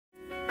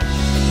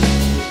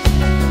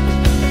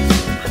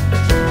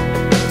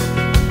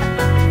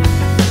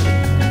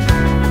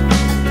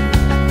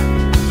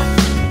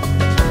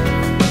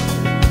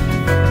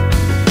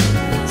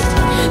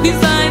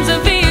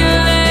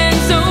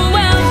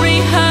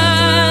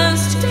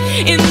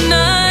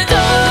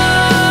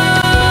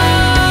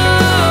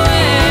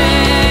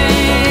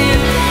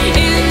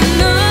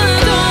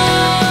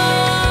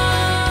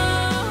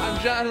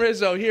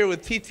Rizzo here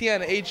with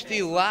TTN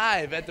HD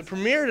live at the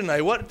premiere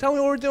tonight. Tell me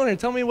what we're doing here.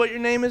 Tell me what your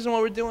name is and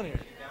what we're doing here.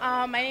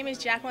 My name is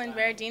Jacqueline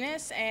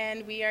Deberardini,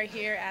 and we are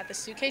here at the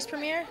Suitcase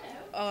premiere,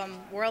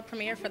 world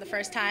premiere for the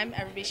first time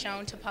ever be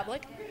shown to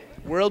public.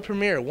 World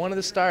premiere, one of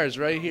the stars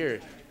right here.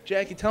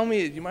 Jackie, tell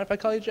me, do you mind if I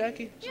call you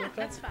Jackie? Yeah,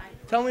 that's fine.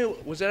 Tell me,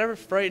 was it ever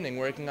frightening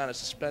working on a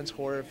suspense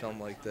horror film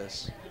like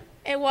this?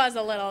 It was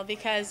a little,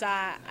 because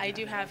I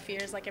do have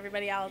fears like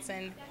everybody else,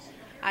 and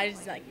I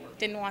just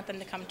didn't want them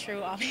to come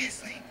true,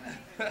 obviously.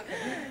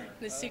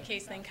 The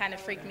suitcase thing kind of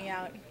freaked me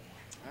out.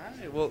 All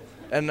right, well,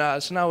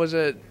 and so now, was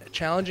it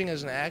challenging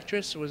as an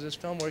actress? Was this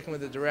film working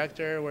with the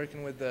director,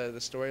 working with the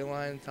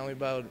storyline? Tell me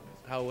about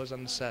how it was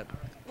on the set.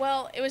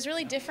 Well, it was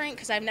really different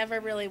because I've never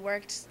really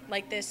worked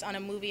like this on a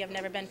movie. I've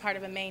never been part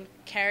of a main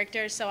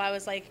character, so I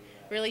was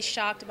really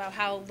shocked about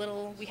how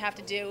little we have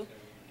to do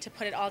to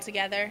put it all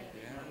together.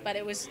 But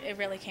it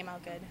really came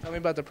out good. Tell me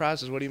about the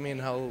process. What do you mean?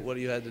 What do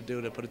you had to do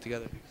to put it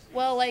together?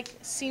 Well,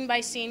 scene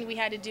by scene, we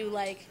had to do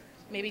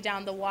maybe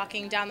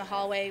walking down the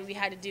hallway. We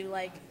had to do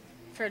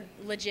for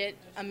legit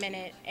a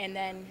minute, and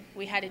then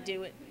we had to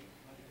do it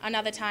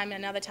another time,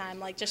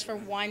 just for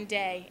one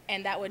day,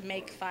 and that would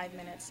make 5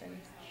 minutes. And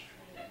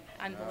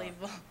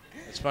unbelievable.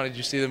 It's funny. Did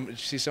you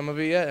see some of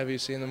it yet? Have you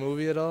seen the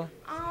movie at all?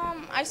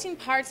 I've seen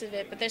parts of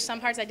it, but there's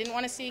some parts I didn't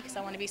want to see because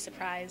I want to be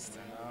surprised.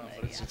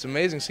 But it's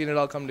amazing seeing it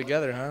all come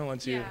together, huh?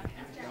 Once you've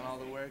done all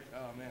the work.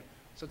 Oh man.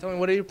 So tell me,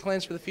 what are your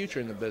plans for the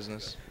future in the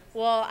business?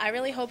 Well, I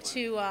really hope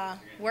to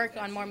work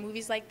on more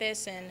movies like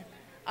this, and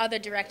other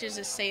directors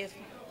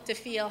to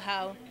feel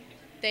how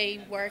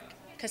they work,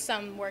 because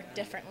some work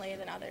differently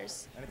than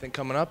others. Anything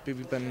coming up? Have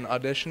you been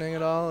auditioning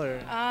at all, or?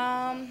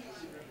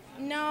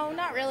 No,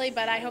 not really,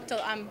 but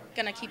I'm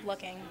gonna keep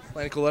looking.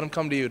 Cool. Let them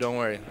come to you. Don't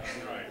worry.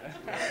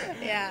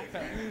 Yeah.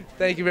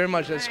 Thank you very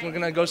much. We're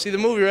gonna go see the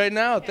movie right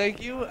now.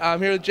 Thank you.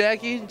 I'm here with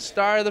Jackie,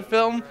 star of the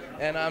film,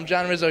 and I'm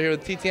Jon Rizzo here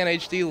with TTN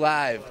HD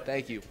live.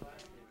 Thank you.